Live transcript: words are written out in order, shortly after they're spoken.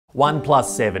OnePlus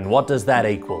 7, what does that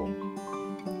equal?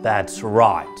 That's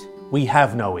right, we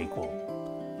have no equal.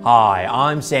 Hi,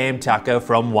 I'm Sam Tucker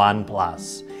from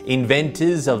OnePlus,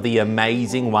 inventors of the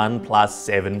amazing OnePlus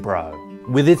 7 Pro.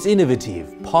 With its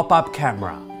innovative pop-up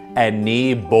camera and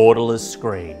near borderless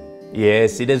screen.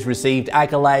 Yes, it has received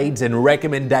accolades and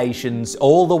recommendations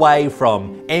all the way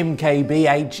from MKB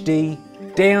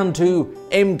HD down to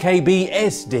MKB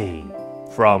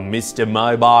SD. From Mr.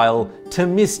 Mobile to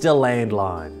Mr.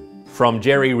 Landline. From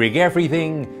Jerry Rig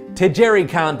Everything to Jerry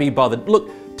Can't Be Bothered. Look,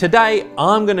 today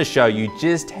I'm going to show you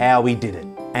just how we did it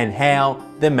and how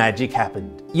the magic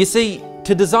happened. You see,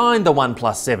 to design the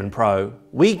OnePlus 7 Pro,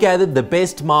 we gathered the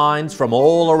best minds from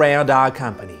all around our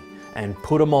company and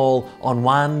put them all on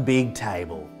one big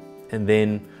table. And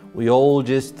then we all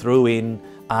just threw in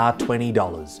our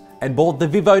 $20 and bought the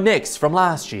Vivo Nex from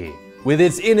last year with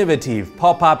its innovative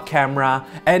pop-up camera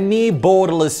and near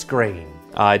borderless screen.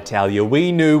 I tell you,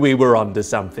 we knew we were onto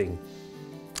something.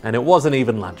 And it wasn't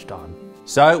even lunchtime.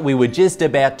 So we were just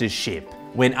about to ship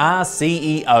when our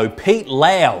CEO, Pete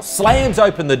Lau, slams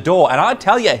open the door, and I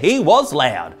tell you, he was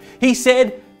loud. He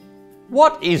said,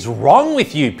 "What is wrong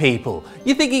with you people?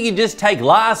 You think you can just take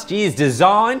last year's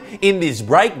design in this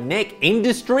breakneck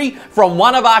industry from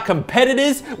one of our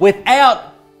competitors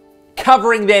without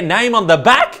covering their name on the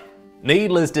back?"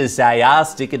 Needless to say, our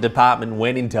sticker department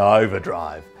went into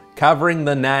overdrive, covering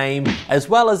the name as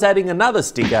well as adding another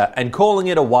sticker and calling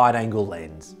it a wide-angle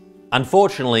lens.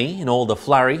 Unfortunately, in all the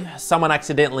flurry, someone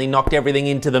accidentally knocked everything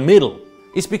into the middle.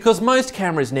 It's because most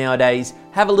cameras nowadays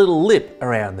have a little lip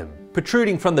around them,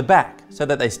 protruding from the back so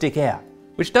that they stick out,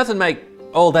 which doesn't make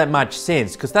all that much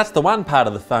sense because that's the one part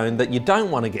of the phone that you don't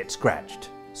want to get scratched.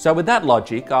 So with that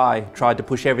logic, I tried to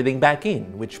push everything back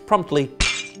in, which promptly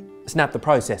snapped the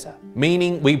processor,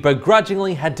 meaning we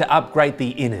begrudgingly had to upgrade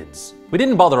the innards. We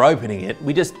didn't bother opening it,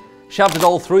 we just shoved it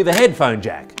all through the headphone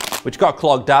jack, which got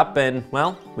clogged up and,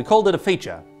 well, we called it a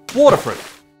feature.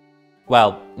 Waterproof.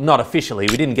 Well, not officially,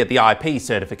 we didn't get the IP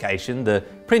certification, the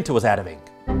printer was out of ink.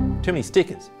 Too many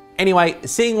stickers. Anyway,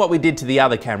 seeing what we did to the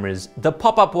other cameras, the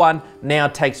pop-up one now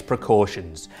takes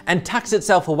precautions and tucks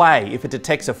itself away if it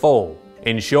detects a fall,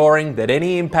 ensuring that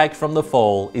any impact from the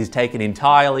fall is taken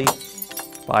entirely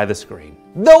by the screen.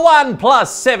 The OnePlus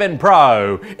 7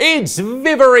 Pro, it's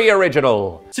very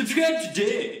original. Subscribe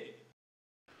today.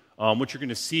 What you're going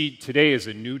to see today is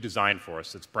a new design for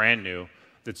us. That's brand new.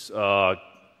 That's all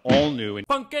new. And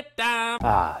Funk it down.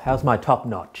 How's my top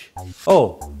notch?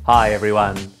 Oh, hi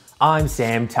everyone. I'm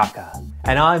Sam Tucker,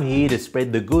 and I'm here to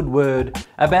spread the good word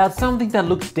about something that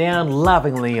looks down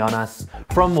lovingly on us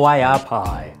from way up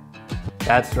high.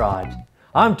 That's right.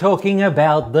 I'm talking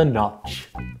about the notch.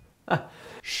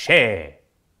 Share.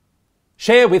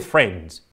 Share with friends.